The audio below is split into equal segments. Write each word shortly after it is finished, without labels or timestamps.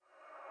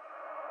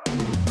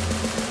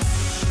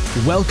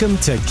Welcome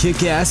to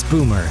Kick-Ass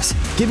Boomers,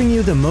 giving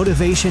you the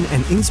motivation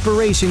and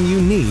inspiration you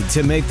need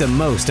to make the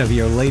most of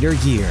your later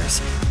years.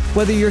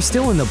 Whether you're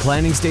still in the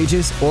planning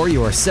stages or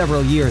you're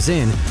several years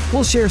in,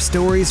 we'll share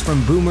stories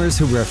from boomers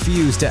who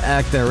refuse to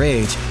act their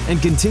age and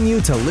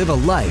continue to live a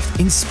life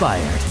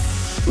inspired.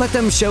 Let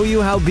them show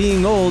you how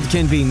being old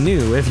can be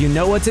new if you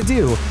know what to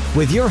do,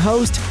 with your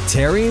host,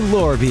 Terry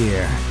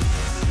Lorbeer.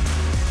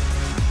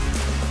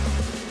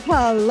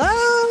 Hello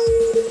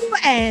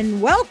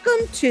and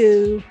welcome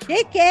to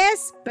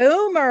Kick-Ass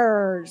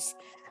Boomers.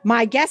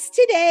 My guest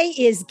today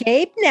is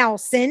Gabe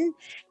Nelson.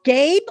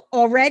 Gabe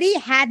already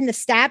had an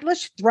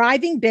established,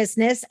 thriving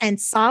business and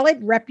solid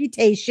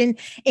reputation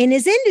in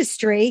his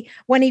industry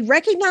when he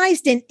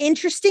recognized an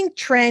interesting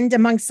trend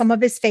among some of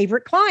his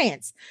favorite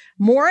clients.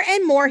 More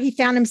and more, he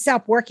found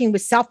himself working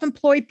with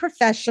self-employed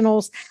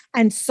professionals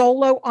and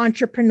solo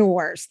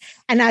entrepreneurs.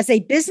 And as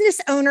a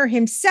business owner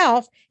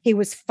himself, he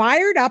was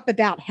fired up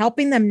about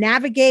helping them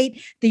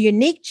navigate the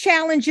unique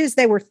challenges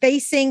they were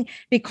facing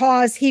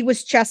because he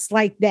was just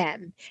like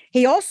them.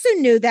 He also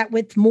knew that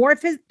with more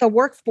of the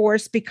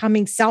workforce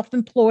becoming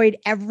self-employed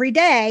every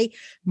day,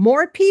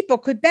 more people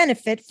could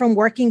benefit from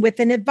working with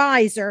an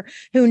advisor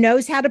who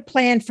knows how to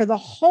plan for the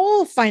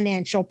whole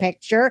financial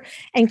picture,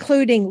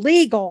 including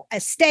legal,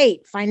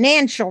 estate,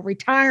 financial,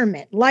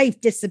 retirement, life,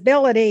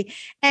 disability,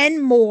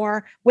 and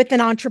more with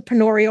an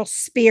entrepreneurial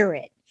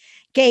spirit.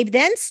 Gabe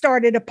then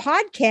started a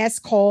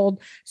podcast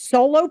called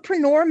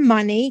Solopreneur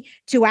Money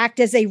to act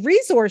as a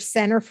resource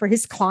center for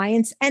his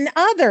clients and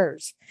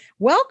others.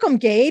 Welcome,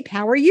 Gabe.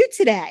 How are you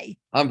today?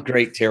 I'm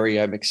great, Terry.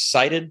 I'm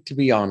excited to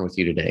be on with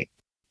you today.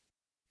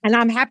 And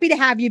I'm happy to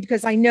have you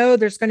because I know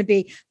there's going to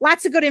be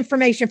lots of good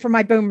information for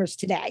my boomers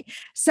today.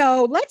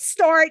 So let's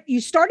start.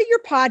 You started your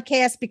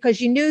podcast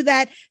because you knew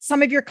that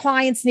some of your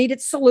clients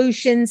needed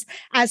solutions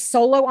as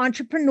solo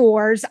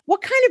entrepreneurs.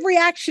 What kind of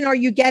reaction are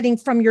you getting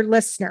from your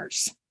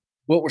listeners?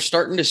 Well, we're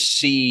starting to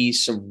see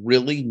some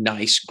really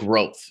nice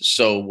growth.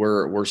 So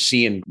we're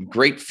seeing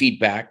great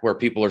feedback where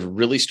people are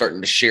really starting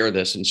to share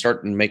this and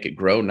starting to make it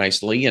grow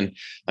nicely. And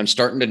I'm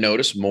starting to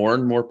notice more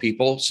and more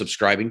people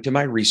subscribing to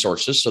my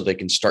resources so they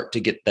can start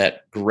to get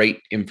that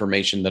great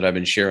information that I've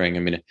been sharing. I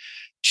mean,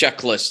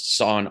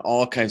 checklists on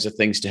all kinds of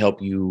things to help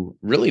you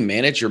really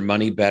manage your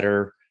money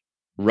better,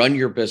 run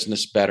your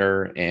business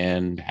better,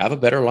 and have a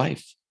better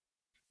life.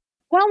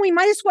 Well, we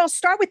might as well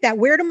start with that.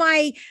 Where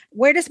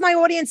does my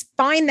audience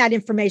find that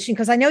information?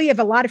 Because I know you have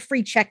a lot of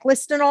free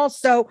checklists and all.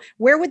 So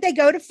where would they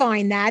go to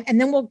find that?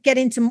 And then we'll get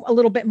into a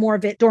little bit more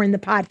of it during the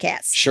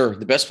podcast. Sure.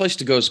 The best place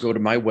to go is go to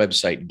my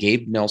website,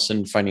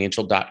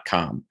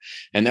 GabeNelsonFinancial.com.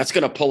 And that's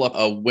going to pull up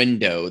a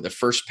window, the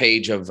first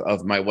page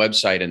of my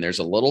website. And there's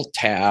a little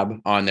tab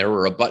on there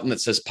or a button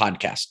that says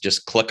podcast.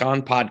 Just click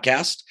on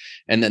podcast.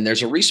 And then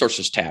there's a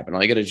resources tab. And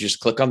all you got to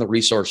just click on the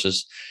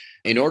resources.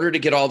 In order to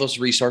get all those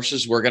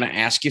resources, we're going to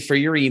ask you for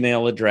your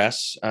email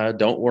address.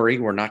 Don't worry,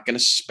 we're not going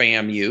to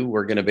spam you.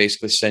 We're going to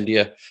basically send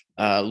you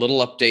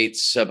little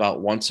updates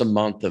about once a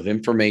month of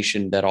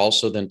information that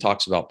also then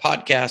talks about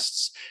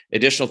podcasts,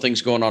 additional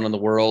things going on in the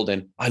world.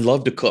 And I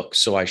love to cook,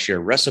 so I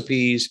share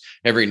recipes.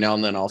 Every now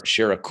and then I'll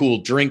share a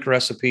cool drink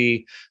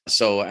recipe.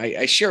 So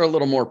I share a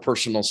little more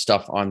personal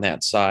stuff on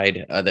that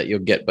side that you'll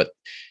get, but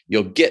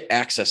you'll get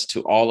access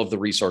to all of the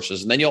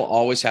resources. And then you'll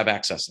always have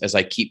access as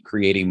I keep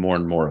creating more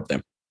and more of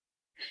them.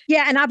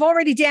 Yeah. And I've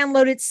already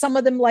downloaded some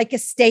of them, like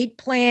estate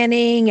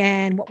planning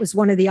and what was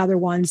one of the other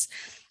ones?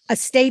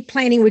 Estate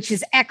planning, which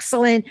is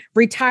excellent.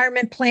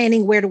 Retirement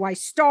planning. Where do I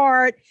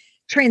start?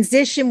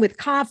 Transition with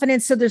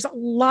confidence. So there's a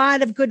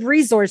lot of good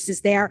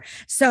resources there.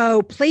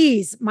 So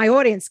please, my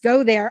audience,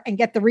 go there and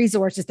get the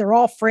resources. They're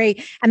all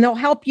free and they'll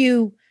help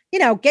you,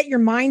 get your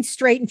mind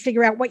straight and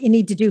figure out what you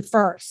need to do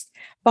first.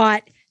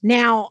 But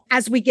now,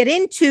 as we get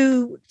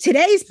into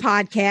today's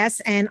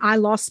podcast, and I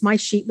lost my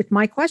sheet with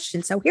my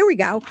question. So here we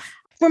go.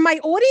 For my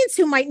audience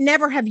who might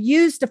never have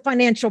used a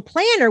financial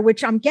planner,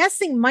 which I'm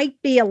guessing might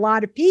be a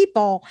lot of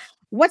people,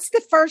 what's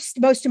the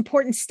first most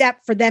important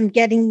step for them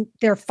getting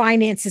their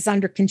finances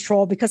under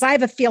control? Because I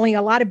have a feeling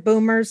a lot of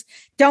boomers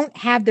don't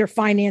have their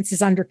finances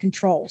under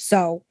control.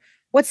 So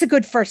what's a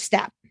good first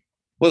step?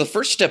 Well, the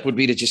first step would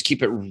be to just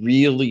keep it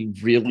really,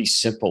 really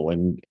simple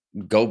and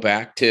go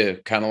back to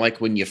kind of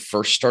like when you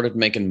first started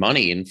making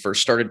money and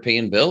first started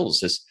paying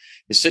bills is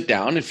sit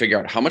down and figure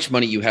out how much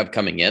money you have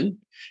coming in.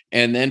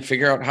 And then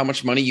figure out how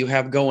much money you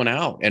have going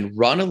out and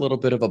run a little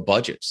bit of a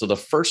budget. So the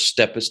first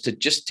step is to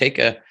just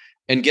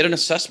and get an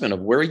assessment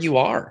of where you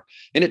are.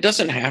 And it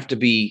doesn't have to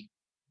be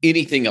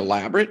anything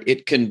elaborate.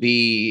 It can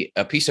be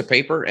a piece of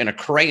paper and a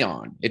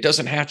crayon. It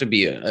doesn't have to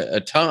be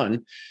a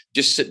ton.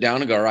 Just sit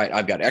down and go, all right,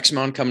 I've got X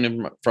amount coming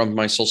in from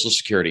my Social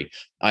Security.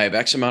 I have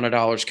X amount of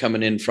dollars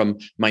coming in from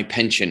my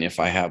pension, if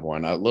I have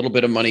one, a little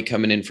bit of money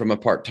coming in from a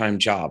part-time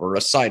job or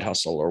a side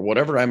hustle or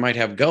whatever I might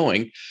have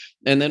going.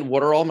 And then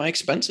what are all my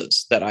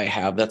expenses that I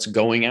have that's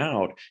going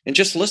out, and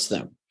just list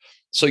them.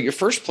 So your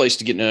first place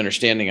to get an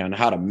understanding on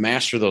how to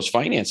master those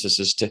finances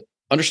is to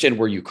understand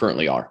where you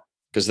currently are,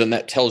 because then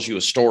that tells you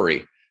a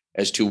story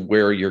as to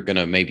where you're going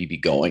to maybe be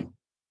going.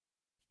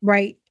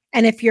 Right.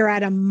 And if you're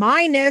at a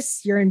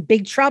minus, you're in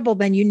big trouble.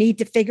 Then you need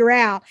to figure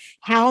out,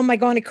 how am I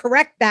going to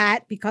correct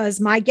that? Because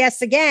my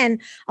guess, again,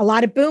 a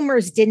lot of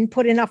boomers didn't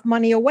put enough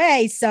money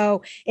away.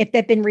 So if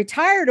they've been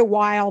retired a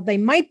while, they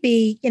might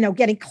be,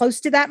 getting close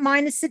to that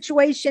minus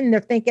situation. They're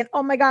thinking,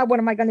 oh my God, what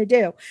am I going to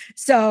do?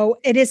 So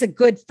it is a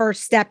good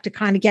first step to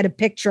kind of get a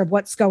picture of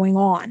what's going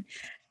on.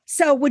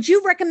 So would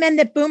you recommend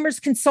that boomers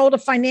consult a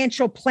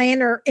financial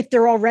planner if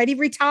they're already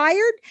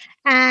retired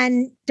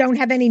and don't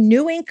have any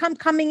new income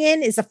coming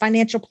in? Is a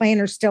financial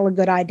planner still a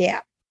good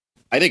idea?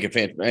 I think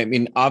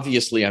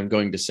obviously I'm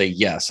going to say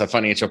yes, a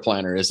financial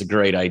planner is a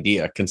great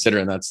idea,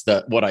 considering that's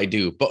what I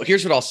do. But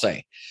here's what I'll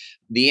say.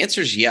 The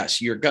answer is yes.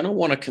 You're going to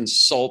want to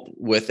consult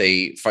with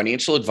a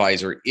financial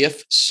advisor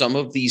if some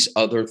of these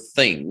other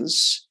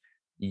things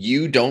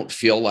you don't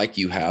feel like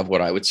you have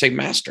what I would say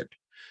mastered.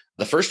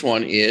 The first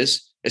one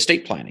is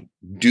estate planning.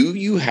 Do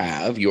you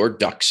have your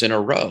ducks in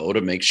a row to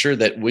make sure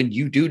that when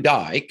you do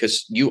die,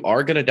 because you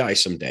are going to die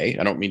someday,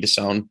 I don't mean to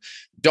sound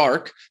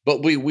dark,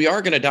 but we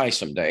are going to die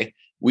someday.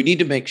 We need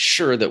to make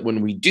sure that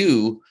when we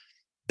do,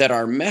 that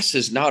our mess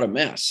is not a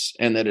mess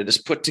and that it is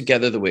put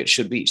together the way it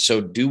should be.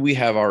 So do we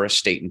have our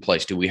estate in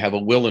place? Do we have a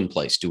will in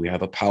place? Do we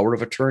have a power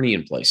of attorney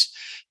in place?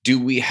 Do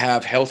we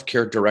have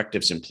healthcare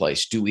directives in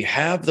place? Do we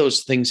have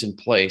those things in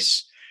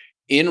place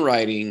in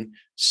writing,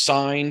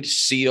 signed,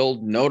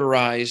 sealed,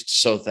 notarized,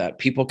 so that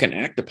people can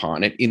act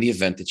upon it in the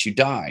event that you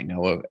die?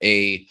 Now,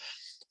 a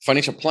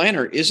financial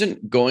planner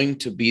isn't going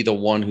to be the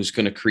one who's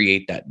going to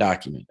create that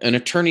document. An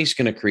attorney's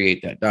going to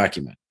create that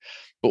document.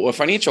 But what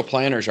financial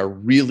planners are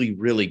really,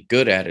 really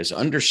good at is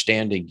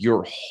understanding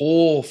your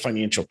whole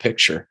financial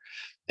picture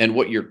and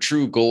what your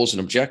true goals and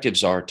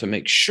objectives are to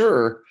make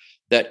sure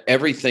that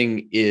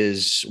everything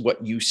is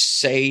what you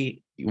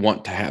say you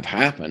want to have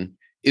happen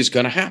is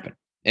going to happen.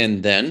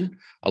 And then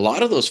a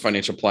lot of those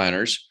financial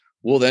planners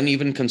will then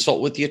even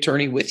consult with the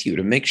attorney with you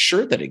to make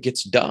sure that it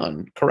gets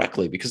done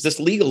correctly, because this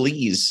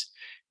legalese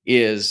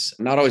is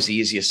not always the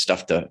easiest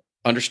stuff to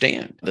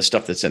understand, the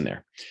stuff that's in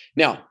there.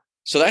 Now,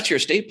 so that's your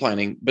estate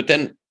planning. But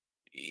then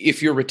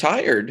if you're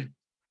retired,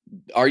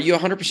 are you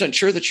 100%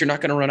 sure that you're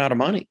not going to run out of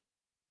money?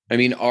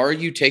 Are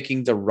you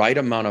taking the right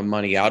amount of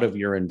money out of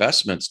your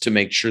investments to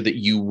make sure that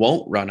you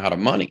won't run out of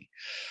money?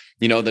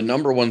 The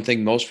number one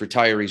thing most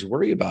retirees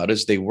worry about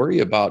is they worry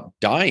about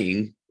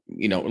dying, let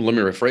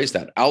me rephrase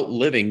that,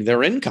 outliving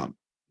their income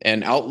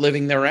and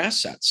outliving their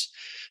assets.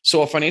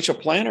 So a financial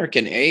planner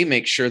can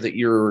make sure that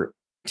you're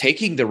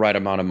taking the right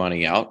amount of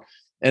money out.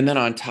 And then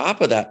on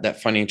top of that,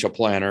 that financial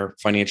planner,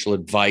 financial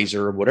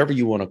advisor, whatever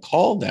you want to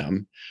call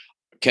them,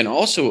 can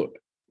also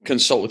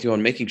consult with you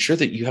on making sure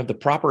that you have the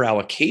proper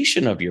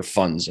allocation of your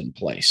funds in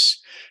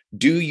place.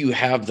 Do you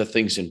have the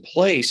things in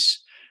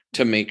place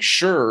to make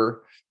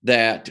sure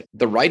that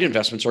the right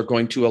investments are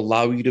going to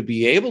allow you to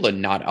be able to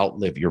not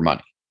outlive your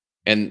money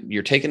and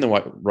you're taking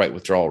the right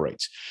withdrawal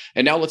rates?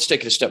 And now let's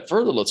take it a step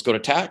further. Let's go to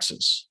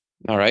taxes.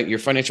 All right. Your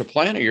financial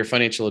planner, your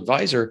financial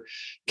advisor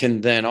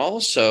can then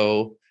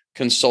also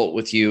consult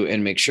with you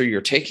and make sure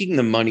you're taking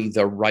the money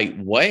the right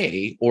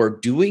way or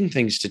doing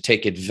things to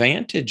take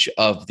advantage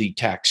of the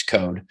tax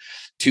code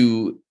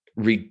to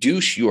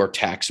reduce your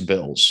tax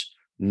bills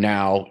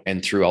now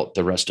and throughout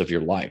the rest of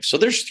your life. So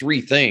there's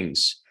three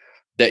things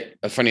that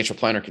a financial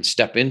planner can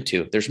step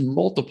into. There's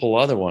multiple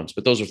other ones,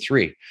 but those are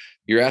three.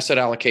 Your asset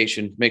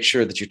allocation, make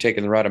sure that you're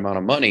taking the right amount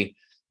of money.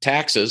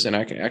 Taxes, and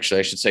I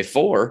should say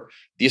four,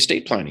 the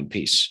estate planning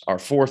piece are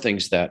four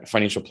things that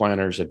financial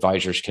planners,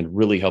 advisors can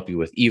really help you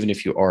with, even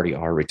if you already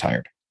are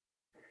retired.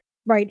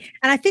 Right.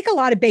 And I think a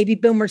lot of baby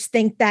boomers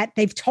think that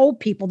they've told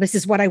people this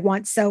is what I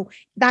want, so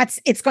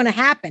it's going to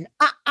happen.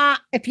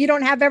 If you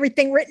don't have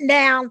everything written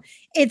down,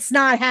 it's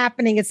not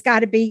happening. It's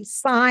got to be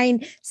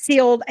signed,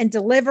 sealed, and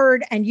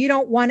delivered. And you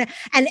don't want to.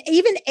 And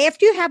even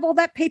after you have all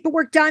that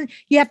paperwork done,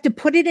 you have to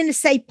put it in a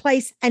safe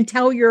place and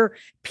tell your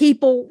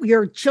people,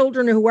 your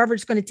children, or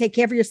whoever's going to take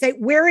care of your estate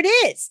where it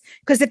is.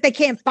 Because if they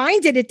can't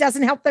find it, it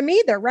doesn't help them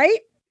either, right?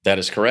 That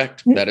is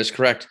correct. That is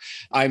correct.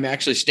 I'm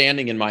actually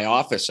standing in my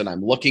office and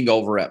I'm looking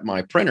over at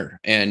my printer.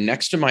 And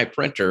next to my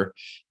printer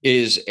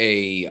is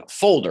a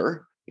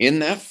folder. In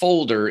that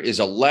folder is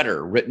a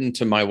letter written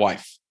to my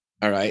wife.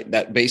 All right.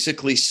 That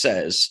basically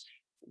says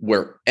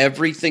where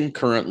everything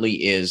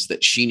currently is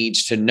that she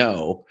needs to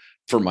know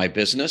for my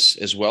business,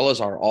 as well as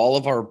all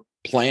of our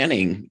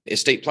planning,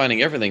 estate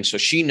planning, everything. So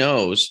she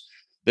knows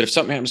that if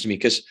something happens to me,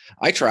 because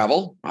I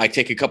travel, I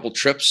take a couple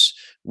trips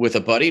with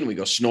a buddy and we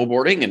go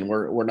snowboarding, and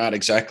we're not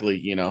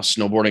exactly,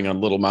 snowboarding on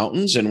little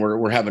mountains, and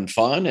we're having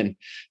fun.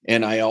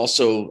 And I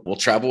also will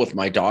travel with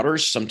my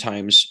daughters,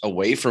 sometimes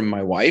away from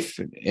my wife,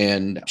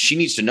 and she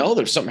needs to know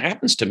that if something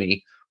happens to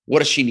me, what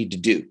does she need to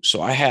do?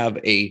 So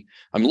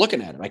I'm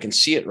looking at it. I can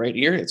see it right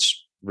here.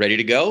 It's ready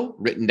to go,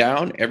 written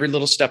down, every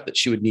little step that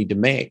she would need to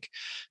make.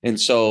 And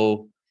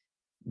so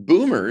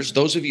boomers,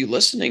 those of you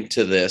listening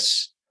to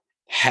this,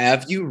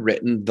 have you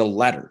written the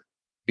letter?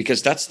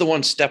 Because that's the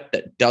one step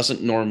that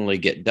doesn't normally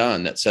get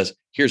done, that says,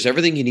 here's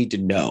everything you need to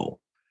know.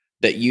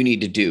 that you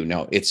need to do.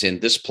 Now, it's in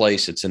this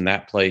place, it's in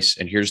that place,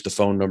 and here's the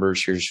phone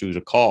numbers, here's who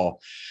to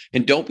call.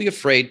 And don't be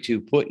afraid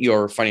to put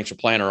your financial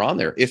planner on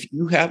there. If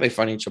you have a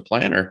financial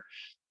planner,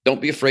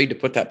 don't be afraid to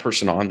put that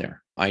person on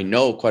there. I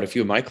know quite a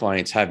few of my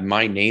clients have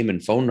my name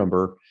and phone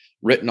number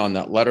written on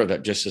that letter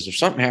that just says, if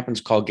something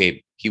happens, call Gabe.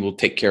 He will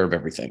take care of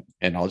everything.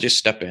 And I'll just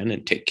step in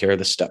and take care of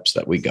the steps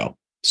that we go.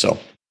 So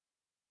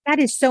that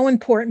is so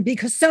important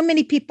because so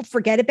many people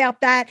forget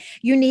about that.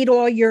 You need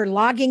all your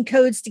login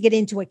codes to get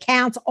into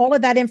accounts. All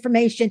of that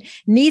information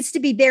needs to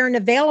be there and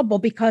available,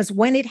 because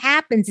when it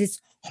happens, it's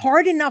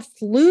hard enough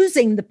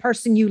losing the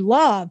person you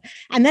love.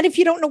 And then if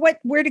you don't know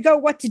where to go,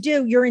 what to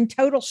do, you're in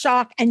total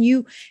shock and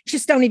you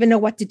just don't even know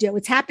what to do.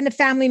 It's happened to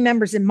family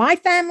members in my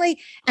family,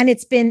 and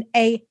it's been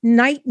a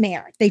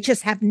nightmare. They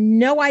just have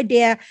no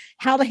idea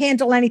how to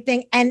handle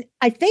anything. And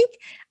I think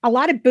a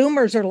lot of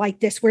boomers are like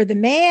this, where the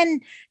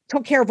man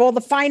took care of all the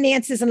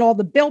finances and all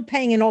the bill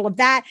paying and all of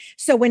that.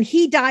 So when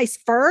he dies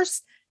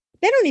first,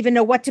 they don't even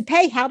know what to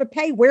pay, how to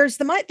pay, where's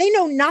the money. They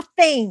know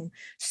nothing.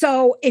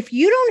 So if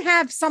you don't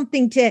have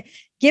something to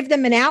give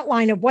them an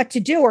outline of what to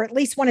do, or at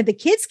least one of the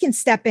kids can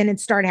step in and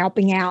start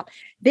helping out,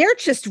 they're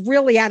just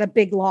really at a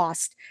big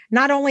loss.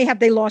 Not only have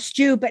they lost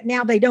you, but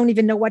now they don't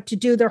even know what to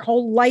do. Their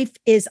whole life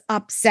is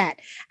upset.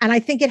 And I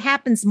think it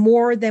happens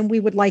more than we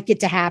would like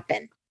it to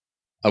happen.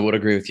 I would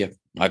agree with you.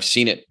 I've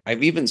seen it.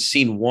 I've even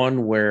seen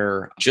one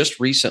where just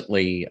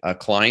recently a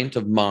client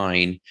of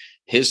mine,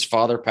 his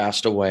father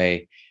passed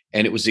away,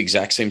 and it was the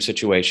exact same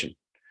situation.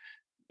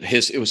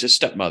 It was his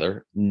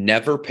stepmother,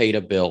 never paid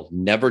a bill,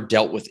 never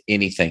dealt with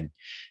anything.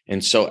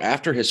 And so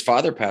after his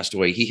father passed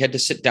away, he had to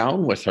sit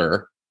down with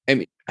her. I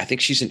mean, I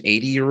think she's an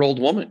 80-year-old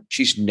woman.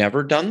 She's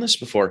never done this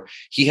before.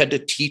 He had to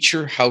teach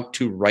her how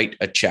to write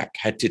a check,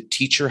 had to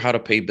teach her how to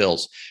pay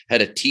bills,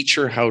 had to teach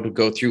her how to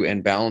go through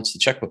and balance the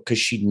checkbook, because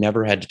she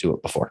never had to do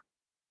it before.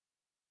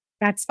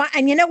 That's fine.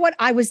 And you know what?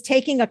 I was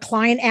taking a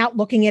client out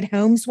looking at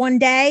homes one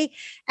day,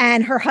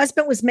 and her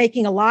husband was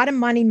making a lot of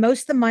money,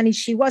 most of the money.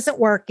 She wasn't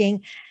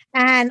working.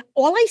 And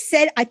all I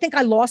said, I think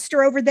I lost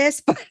her over this,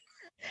 but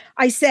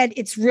I said,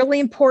 it's really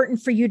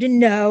important for you to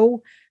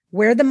know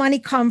where the money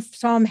comes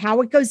from,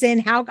 how it goes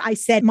in, I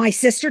said, my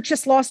sister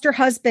just lost her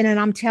husband. And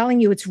I'm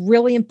telling you, it's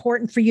really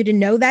important for you to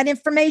know that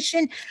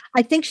information.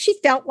 I think she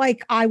felt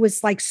like I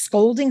was like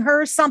scolding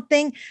her or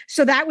something.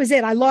 So that was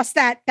it. I lost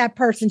that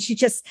person. She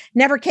just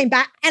never came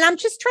back. And I'm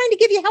just trying to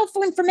give you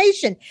helpful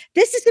information.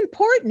 This is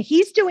important.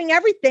 He's doing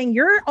everything.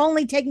 You're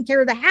only taking care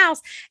of the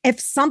house.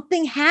 If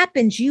something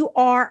happens, you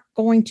are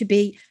going to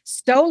be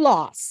so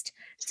lost.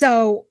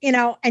 So,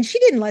 and she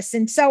didn't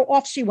listen. So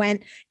off she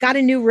went, got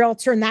a new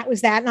realtor, and that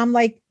was that. And I'm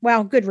like,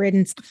 well, good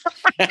riddance.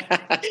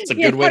 It's a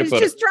good way to put it. I was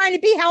just trying to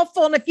be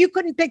helpful. And if you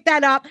couldn't pick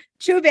that up,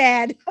 too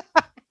bad.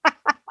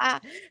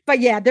 But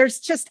yeah, there's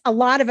just a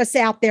lot of us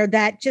out there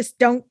that just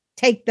don't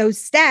take those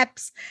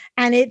steps.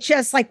 And it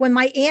just like when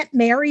my Aunt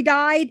Mary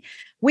died,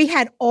 we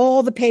had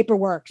all the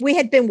paperwork. We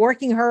had been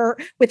working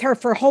with her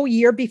for a whole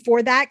year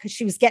before that because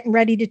she was getting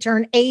ready to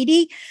turn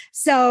 80.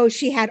 So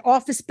she had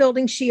office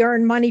buildings she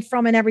earned money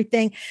from and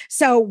everything.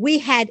 So we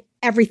had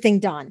everything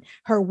done.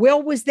 Her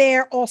will was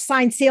there, all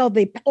signed, sealed,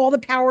 all the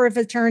power of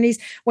attorneys.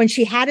 When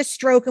she had a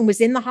stroke and was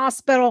in the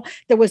hospital,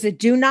 there was a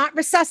do not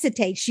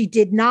resuscitate. She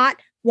did not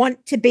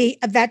want to be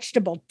a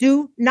vegetable.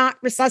 Do not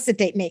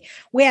resuscitate me.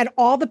 We had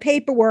all the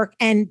paperwork,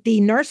 and the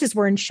nurses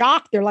were in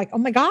shock. They're like, oh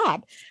my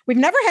God, we've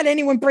never had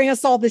anyone bring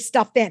us all this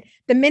stuff in.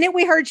 The minute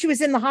we heard she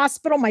was in the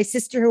hospital, my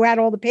sister, who had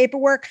all the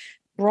paperwork,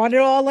 brought it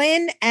all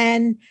in,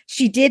 and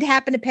she did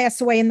happen to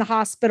pass away in the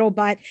hospital,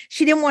 but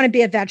she didn't want to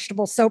be a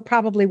vegetable. So it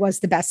probably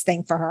was the best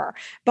thing for her,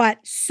 but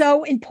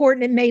so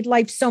important. It made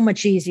life so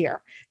much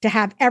easier to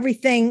have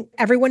everything.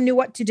 Everyone knew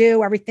what to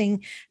do,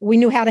 everything. We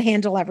knew how to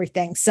handle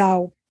everything.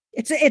 So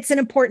it's an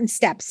important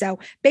step. So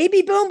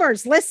baby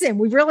boomers, listen,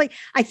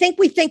 I think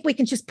we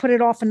can just put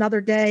it off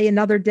another day.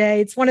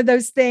 It's one of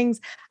those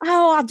things.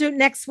 Oh, I'll do it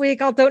next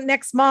week. I'll do it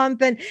next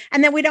month. And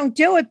then we don't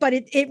do it, but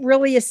it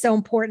really is so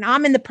important.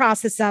 I'm in the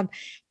process of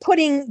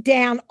putting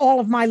down all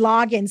of my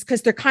logins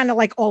because they're kind of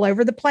like all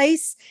over the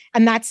place.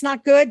 And that's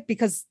not good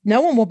because no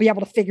one will be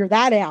able to figure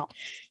that out.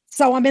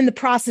 So I'm in the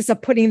process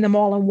of putting them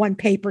all on one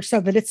paper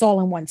so that it's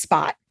all in one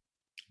spot.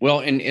 Well,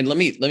 and let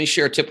me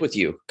share a tip with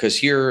you, because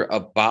here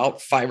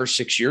about 5 or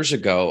 6 years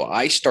ago,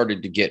 I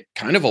started to get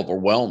kind of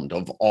overwhelmed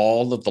of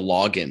all of the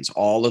logins,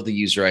 all of the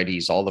user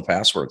IDs, all the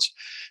passwords.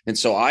 And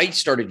so I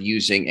started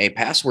using a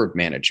password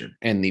manager,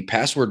 and the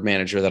password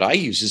manager that I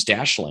use is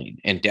Dashlane.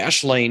 And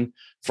Dashlane,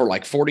 for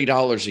like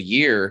 $40 a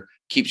year,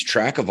 keeps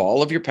track of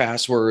all of your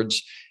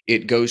passwords.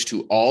 It goes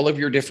to all of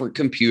your different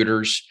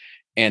computers,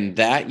 and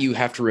that you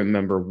have to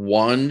remember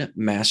one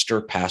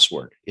master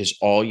password is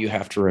all you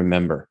have to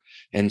remember.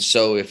 And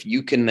so if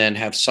you can then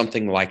have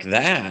something like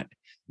that,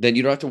 then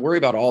you don't have to worry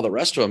about all the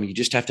rest of them. You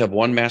just have to have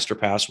one master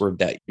password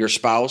that your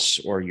spouse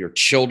or your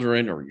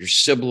children or your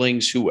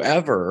siblings,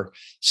 whoever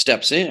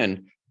steps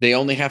in, they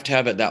only have to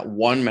have that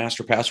one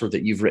master password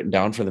that you've written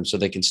down for them so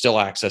they can still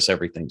access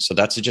everything. So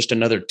that's just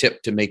another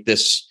tip to make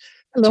it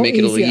a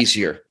little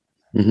easier.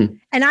 Mhm.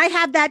 And I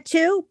have that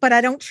too, but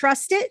I don't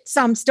trust it.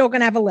 So I'm still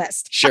going to have a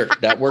list. Sure,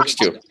 that works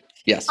too.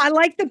 Yes. I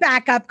like the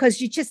backup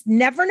because you just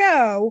never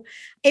know.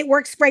 It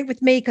works great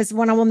with me because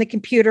when I'm on the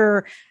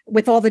computer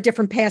with all the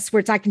different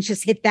passwords, I can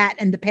just hit that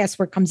and the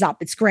password comes up.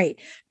 It's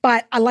great.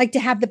 But I like to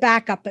have the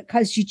backup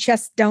because you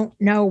just don't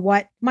know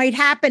what might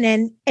happen.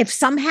 And if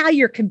somehow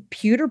your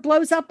computer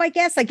blows up, I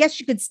guess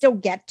you could still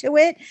get to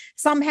it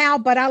somehow.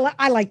 But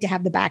I like to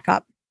have the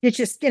backup. It's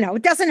just,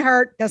 it doesn't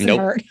hurt. Doesn't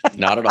hurt.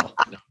 Not at all.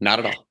 Not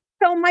at all.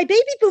 So my baby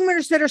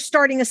boomers that are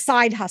starting a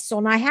side hustle,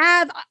 and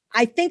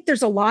I think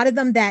there's a lot of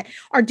them that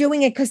are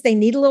doing it because they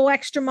need a little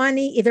extra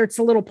money. Either it's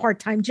a little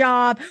part-time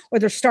job or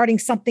they're starting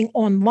something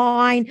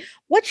online.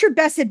 What's your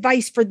best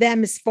advice for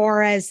them as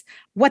far as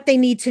what they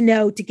need to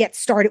know to get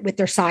started with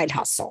their side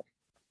hustle?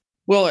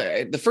 Well,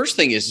 the first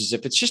thing is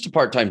if it's just a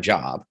part-time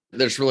job,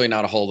 there's really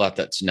not a whole lot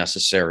that's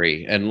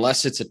necessary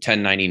unless it's a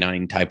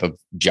 1099 type of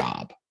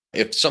job.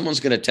 If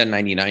someone's going to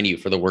 1099 you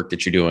for the work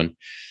that you're doing,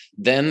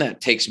 then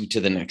that takes me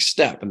to the next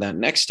step. And that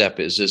next step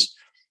is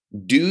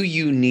do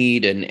you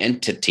need an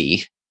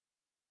entity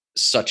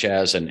such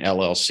as an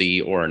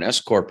LLC or an S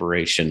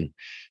corporation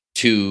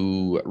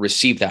to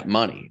receive that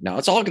money? Now,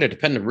 it's all going to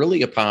depend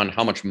really upon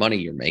how much money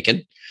you're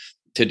making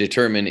to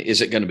determine, is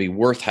it going to be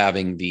worth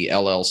having the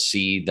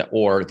LLC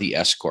or the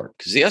S corp?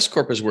 Because the S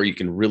corp is where you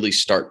can really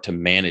start to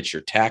manage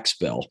your tax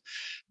bill.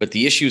 But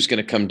the issue is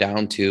going to come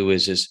down to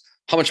is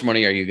how much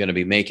money are you going to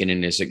be making,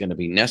 and is it going to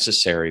be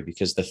necessary?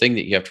 Because the thing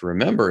that you have to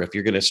remember, if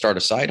you're going to start a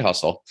side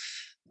hustle,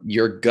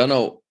 you're going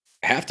to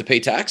have to pay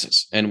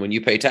taxes. And when you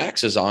pay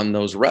taxes on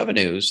those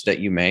revenues that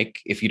you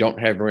make, if you don't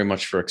have very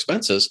much for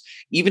expenses,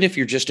 even if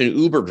you're just an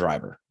Uber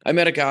driver. I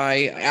met a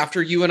guy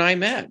after you and I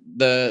met,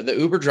 the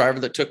Uber driver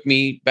that took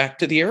me back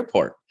to the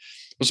airport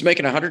was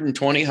making $120,000,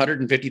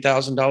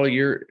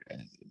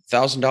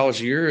 $150,000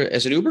 a year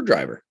as an Uber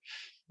driver.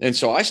 And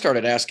so I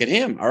started asking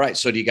him, all right,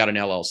 so do you got an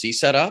LLC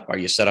set up? Are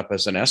you set up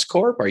as an S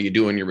corp? Are you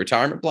doing your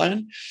retirement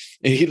plan?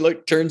 And he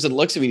turns and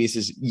looks at me and he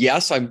says,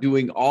 yes, I'm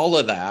doing all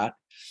of that.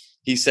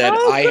 He said,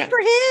 good for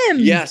him.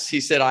 Yes.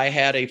 He said, I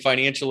had a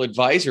financial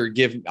advisor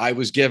I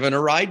was given a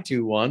ride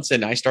to once,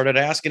 and I started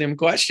asking him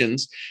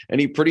questions,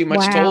 and he pretty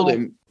much told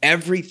him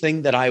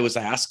everything that I was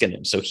asking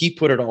him. So he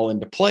put it all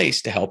into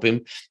place to help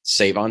him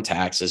save on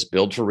taxes,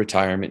 build for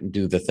retirement, and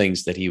do the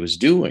things that he was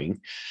doing.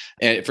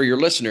 And for your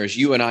listeners,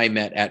 you and I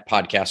met at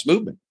Podcast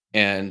Movement.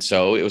 And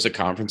so it was a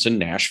conference in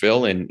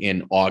Nashville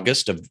in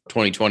August of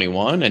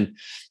 2021. And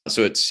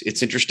so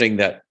it's interesting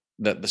that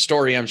the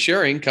story I'm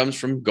sharing comes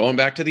from going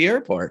back to the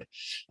airport.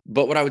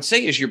 But what I would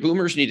say is your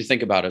boomers need to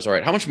think about is, all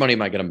right, how much money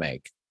am I going to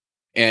make?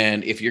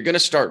 And if you're going to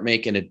start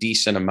making a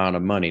decent amount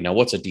of money, now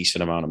what's a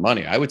decent amount of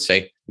money? I would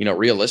say,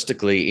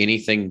 realistically,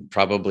 anything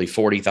probably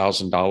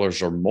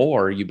 $40,000 or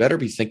more, you better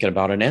be thinking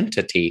about an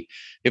entity.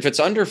 If it's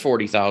under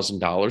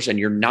 $40,000 and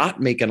you're not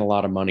making a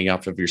lot of money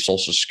off of your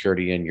Social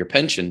Security and your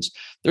pensions,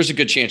 there's a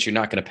good chance you're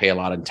not going to pay a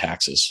lot in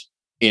taxes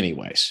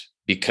anyways,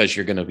 because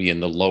you're going to be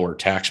in the lower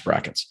tax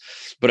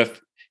brackets. But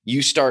if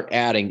you start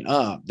adding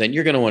up, then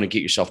you're going to want to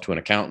get yourself to an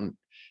accountant,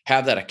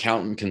 have that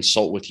accountant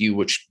consult with you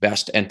which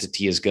best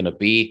entity is going to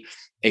be.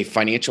 A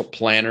financial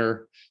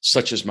planner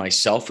such as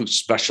myself who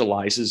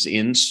specializes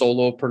in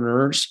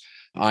solopreneurs,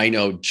 I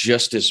know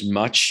just as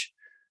much.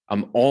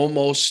 I'm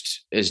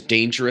almost as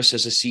dangerous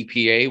as a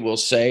CPA will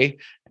say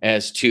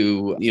as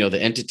to,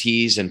 the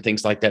entities and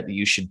things like that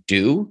you should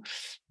do.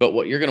 But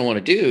what you're going to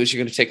want to do is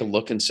you're going to take a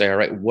look and say, all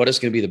right, what is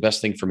going to be the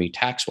best thing for me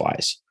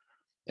tax-wise?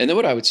 And then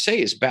what I would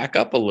say is back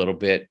up a little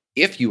bit.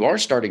 If you are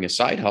starting a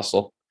side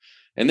hustle,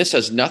 and this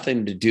has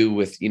nothing to do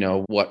with,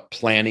 what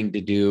planning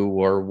to do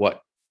or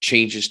what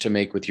changes to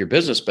make with your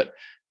business, but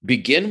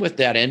begin with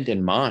that end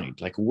in mind.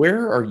 Like,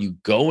 where are you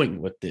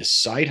going with this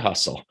side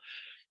hustle?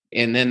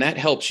 And then that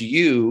helps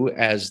you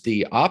as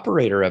the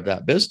operator of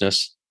that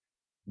business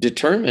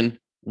determine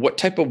what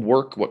type of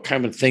work, what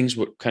kind of things,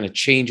 what kind of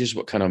changes,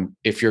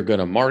 if you're going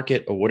to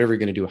market or whatever you're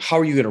going to do, how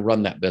are you going to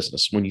run that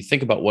business when you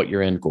think about what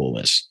your end goal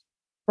is?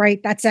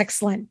 Right. That's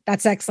excellent.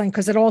 That's excellent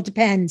because it all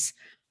depends.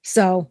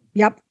 So,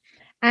 yep.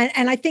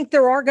 And I think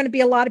there are going to be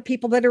a lot of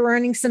people that are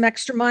earning some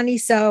extra money.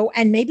 So,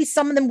 and maybe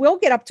some of them will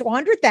get up to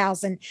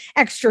 100,000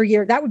 extra a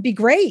year. That would be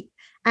great.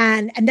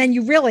 And then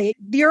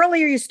the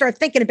earlier you start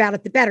thinking about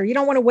it, the better. You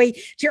don't want to wait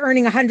till you're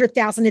earning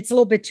 100,000. It's a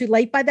little bit too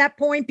late by that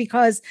point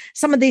because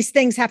some of these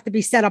things have to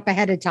be set up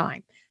ahead of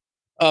time.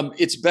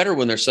 It's better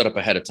when they're set up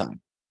ahead of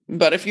time.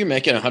 But if you're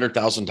making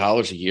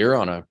 $100,000 a year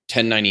on a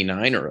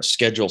 1099 or a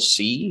Schedule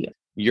C,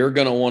 you're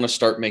going to want to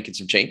start making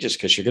some changes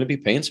because you're going to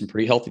be paying some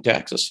pretty healthy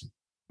taxes.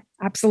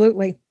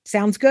 Absolutely.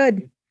 Sounds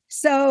good.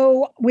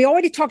 So we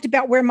already talked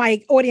about where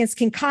my audience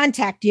can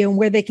contact you and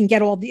where they can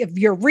get all of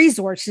your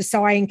resources.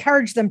 So I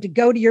encourage them to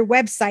go to your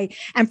website.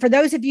 And for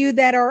those of you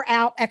that are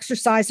out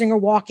exercising or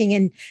walking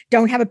and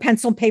don't have a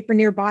pencil and paper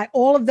nearby,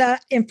 all of the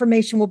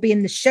information will be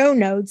in the show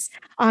notes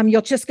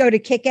You'll just go to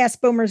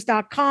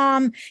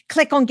kickassboomers.com,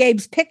 click on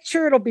Gabe's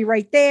picture. It'll be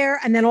right there.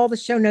 And then all the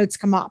show notes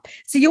come up.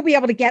 So you'll be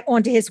able to get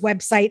onto his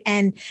website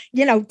and,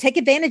 take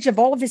advantage of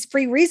all of his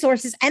free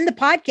resources and the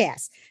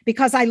podcast.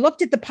 Because I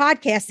looked at the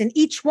podcast and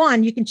each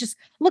one, you can just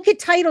look at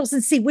titles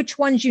and see which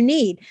ones you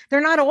need.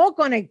 They're not all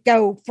going to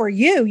go for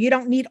you. You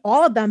don't need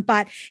all of them.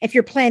 But if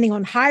you're planning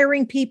on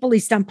hiring people,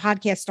 he's done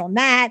podcasts on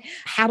that,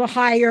 how to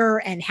hire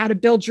and how to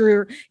build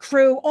your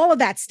crew, all of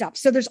that stuff.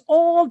 So there's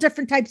all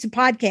different types of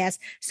podcasts.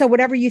 So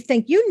whatever you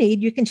think you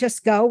need, you can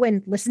just go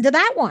and listen to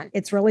that one.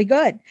 It's really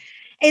good.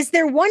 Is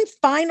there one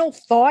final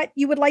thought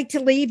you would like to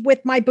leave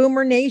with my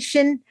Boomer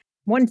Nation?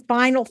 One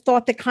final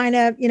thought that kind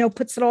of,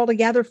 puts it all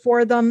together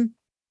for them?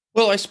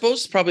 Well, I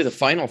suppose probably the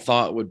final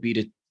thought would be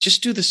to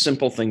just do the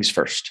simple things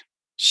first.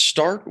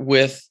 Start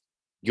with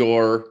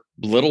your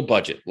little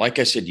budget. Like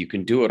I said, you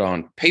can do it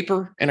on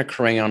paper and a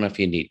crayon if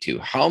you need to.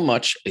 How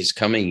much is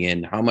coming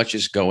in? How much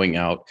is going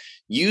out?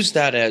 Use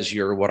that as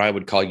your, what I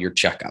would call your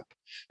checkup.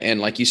 And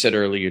like you said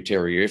earlier,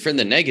 Terry, if you're in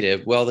the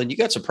negative, well, then you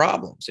got some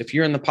problems. If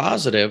you're in the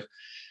positive,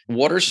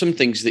 what are some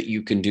things that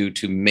you can do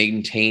to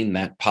maintain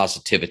that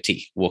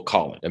positivity? We'll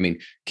call it. I mean,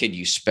 can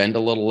you spend a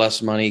little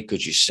less money?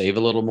 Could you save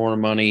a little more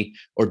money?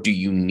 Or do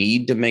you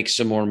need to make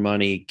some more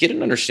money? Get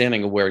an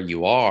understanding of where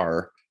you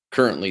are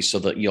currently so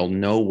that you'll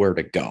know where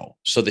to go,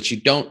 so that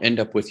you don't end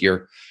up with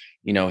your,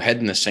 head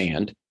in the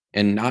sand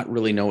and not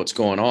really know what's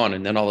going on.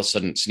 And then all of a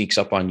sudden it sneaks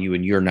up on you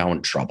and you're now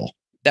in trouble.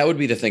 That would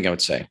be the thing I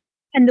would say.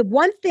 And the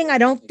one thing I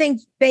don't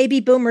think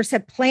baby boomers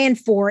have planned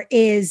for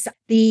is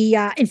the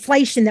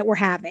inflation that we're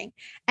having.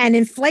 And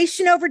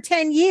inflation over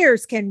 10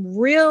 years can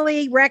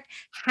really wreak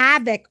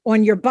havoc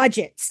on your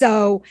budget.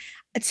 So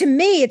to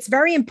me, it's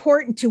very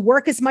important to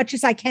work as much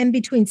as I can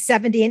between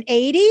 70 and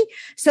 80,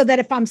 so that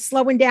if I'm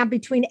slowing down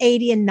between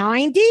 80 and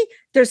 90,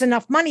 there's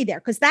enough money there.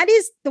 Because that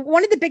is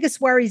one of the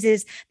biggest worries,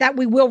 is that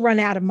we will run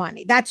out of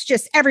money. That's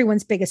just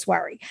everyone's biggest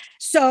worry.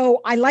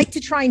 So I like to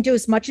try and do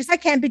as much as I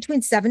can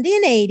between 70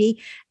 and 80.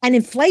 And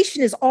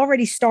inflation is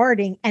already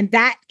starting. And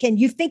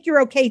you think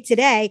you're okay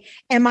today?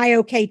 Am I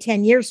okay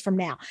 10 years from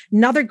now?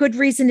 Another good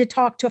reason to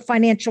talk to a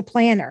financial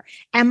planner.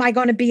 Am I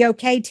going to be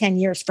okay 10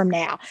 years from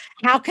now?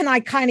 How can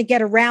I kind of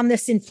get around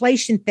this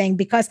inflation thing?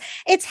 Because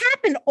it's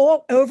happened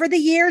all over the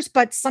years,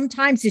 but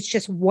sometimes it's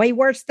just way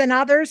worse than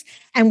others.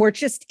 And we're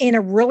just in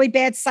a really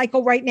bad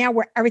cycle right now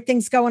where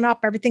everything's going up,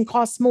 everything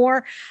costs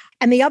more.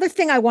 And the other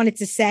thing I wanted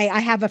to say, I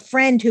have a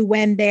friend who,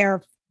 when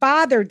their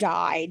father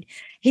died,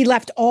 he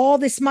left all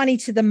this money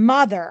to the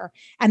mother,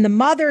 and the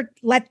mother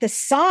let the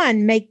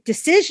son make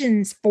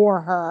decisions for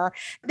her.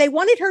 They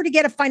wanted her to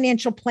get a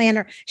financial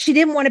planner. She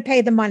didn't want to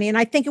pay the money. And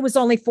I think it was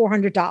only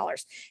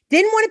 $400.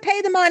 Didn't want to pay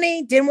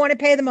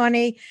the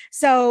money.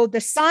 So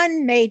the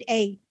son made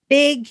a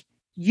big,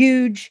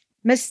 huge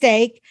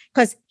mistake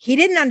because he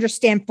didn't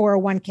understand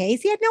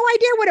 401ks. He had no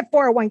idea what a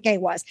 401k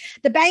was.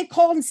 The bank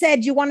called and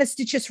said, "Do you want us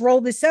to just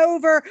roll this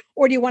over,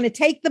 or do you want to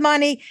take the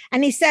money?"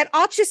 And he said,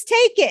 "I'll just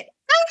take it."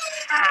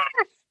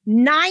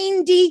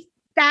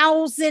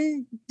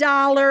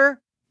 $90,000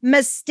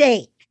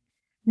 mistake.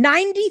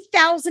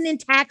 $90,000 in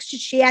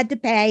taxes she had to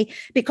pay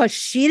because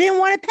she didn't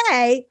want to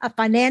pay a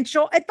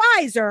financial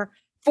advisor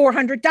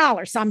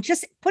 $400. So I'm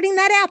just putting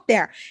that out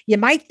there. You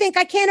might think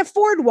I can't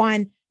afford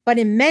one, but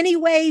in many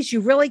ways, you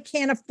really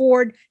can't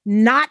afford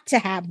not to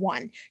have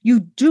one.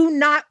 You do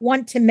not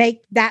want to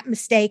make that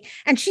mistake.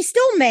 And she's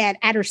still mad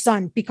at her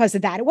son because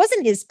of that. It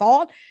wasn't his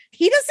fault.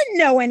 He doesn't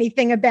know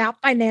anything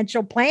about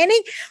financial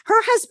planning.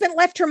 Her husband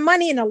left her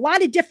money in a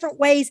lot of different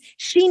ways.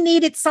 She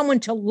needed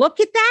someone to look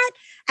at that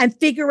and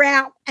figure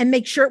out and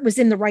make sure it was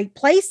in the right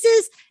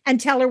places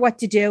and tell her what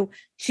to do.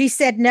 She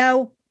said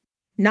no.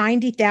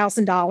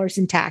 $90,000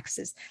 in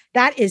taxes.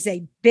 That is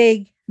a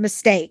big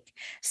mistake.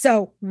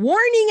 So,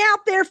 warning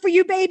out there for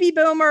you baby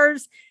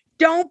boomers,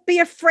 don't be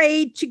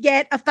afraid to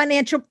get a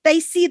financial.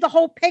 They see the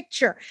whole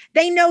picture.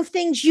 They know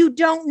things you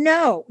don't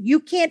know. You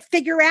can't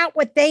figure out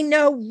what they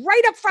know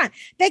right up front.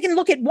 They can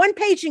look at one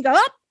page and go,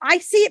 "Oh, I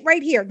see it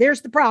right here. There's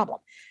the problem."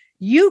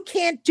 You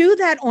can't do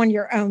that on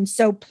your own.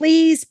 So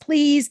please,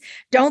 please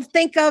don't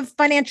think of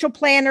financial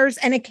planners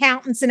and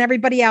accountants and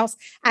everybody else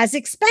as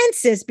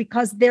expenses,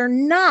 because they're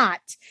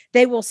not.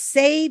 They will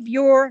save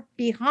your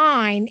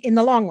behind in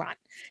the long run.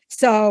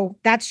 So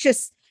that's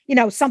just,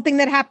 something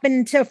that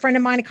happened to a friend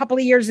of mine a couple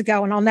of years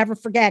ago, and I'll never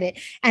forget it.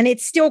 And it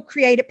still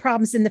created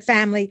problems in the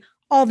family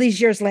all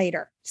these years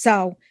later.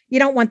 So you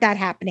don't want that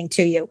happening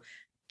to you.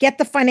 Get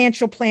the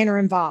financial planner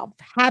involved.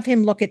 Have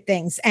him look at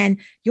things, and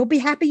you'll be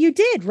happy you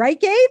did, right,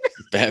 Gabe?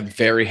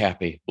 Very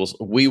happy.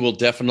 We will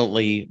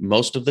definitely,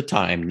 most of the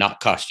time, not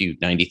cost you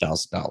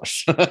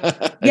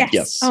 $90,000.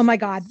 Yes. Oh my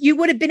God. You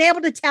would have been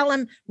able to tell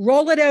him,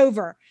 roll it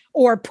over.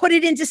 or put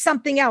it into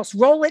something else,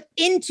 roll it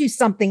into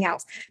something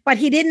else. But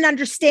he didn't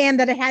understand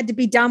that it had to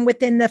be done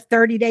within the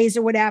 30 days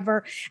or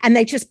whatever. And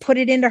they just put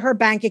it into her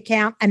bank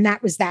account, and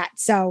that was that.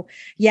 So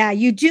yeah,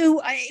 you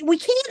do. We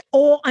can't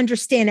all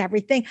understand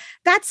everything.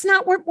 That's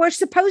not what we're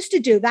supposed to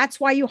do. That's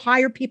why you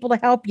hire people to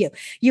help you.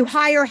 You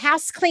hire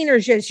house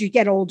cleaners as you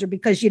get older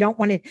because you don't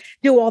want to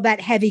do all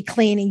that heavy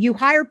cleaning. You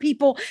hire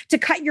people to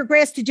cut your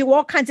grass, to do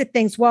all kinds of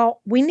things.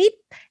 Well, we need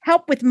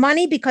help with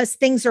money because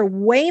things are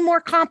way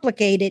more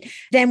complicated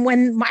than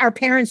when our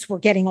parents were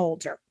getting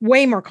older,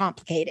 way more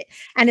complicated.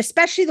 And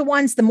especially the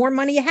ones, the more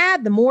money you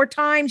have, the more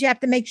times you have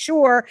to make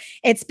sure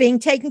it's being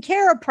taken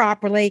care of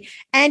properly.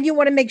 And you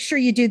want to make sure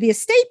you do the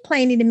estate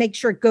planning to make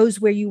sure it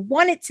goes where you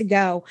want it to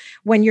go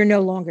when you're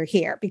no longer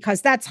here,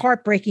 because that's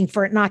heartbreaking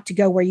for it not to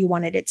go where you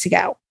wanted it to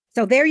go.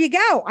 So there you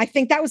go. I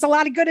think that was a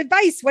lot of good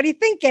advice. What do you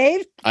think,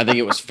 Gabe? I think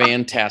it was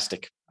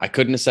fantastic. I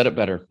couldn't have said it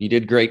better. You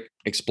did great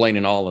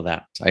explaining all of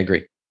that. I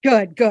agree.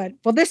 Good, good.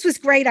 Well, this was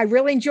great. I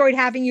really enjoyed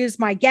having you as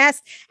my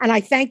guest, and I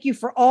thank you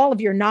for all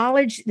of your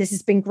knowledge. This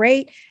has been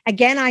great.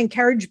 Again, I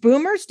encourage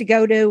boomers to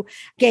go to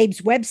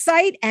Gabe's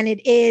website, and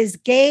it is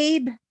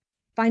Gabe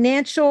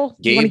Financial.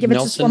 Gabe you want to give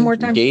Nelson, it one more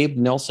time?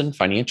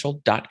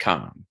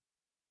 GabeNelsonFinancial.com.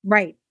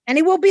 Right. And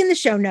it will be in the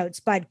show notes,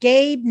 but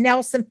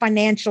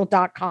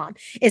GabeNelsonFinancial.com.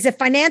 Is it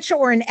financial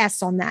or an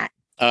S on that?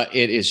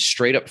 It is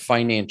straight up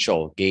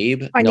financial.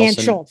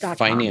 Financial.com.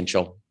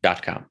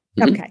 Financial.com.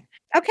 Okay.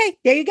 Okay,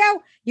 there you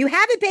go. You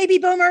have it, baby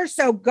boomer.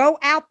 So go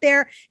out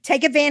there,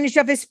 take advantage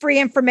of his free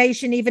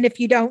information, even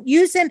if you don't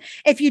use him.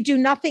 If you do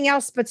nothing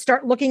else but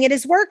start looking at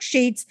his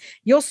worksheets,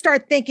 you'll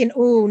start thinking,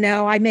 oh,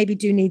 no, I maybe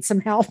do need some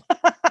help.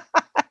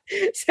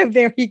 So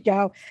there you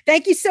go.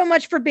 Thank you so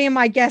much for being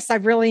my guest.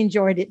 I've really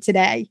enjoyed it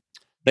today.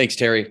 Thanks,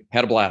 Terry.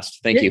 Had a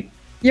blast. Thank you.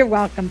 You're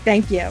welcome.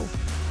 Thank you.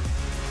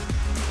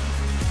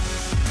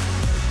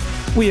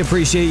 We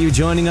appreciate you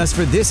joining us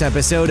for this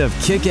episode of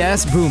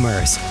Kick-Ass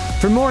Boomers.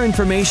 For more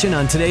information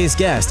on today's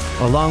guest,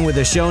 along with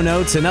the show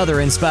notes and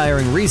other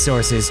inspiring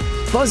resources,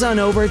 buzz on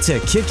over to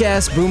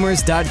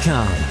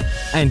kickassboomers.com.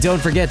 And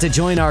don't forget to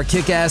join our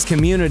Kick-Ass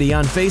community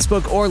on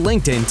Facebook or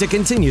LinkedIn to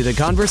continue the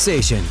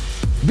conversation.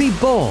 Be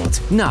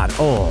bold, not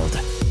old.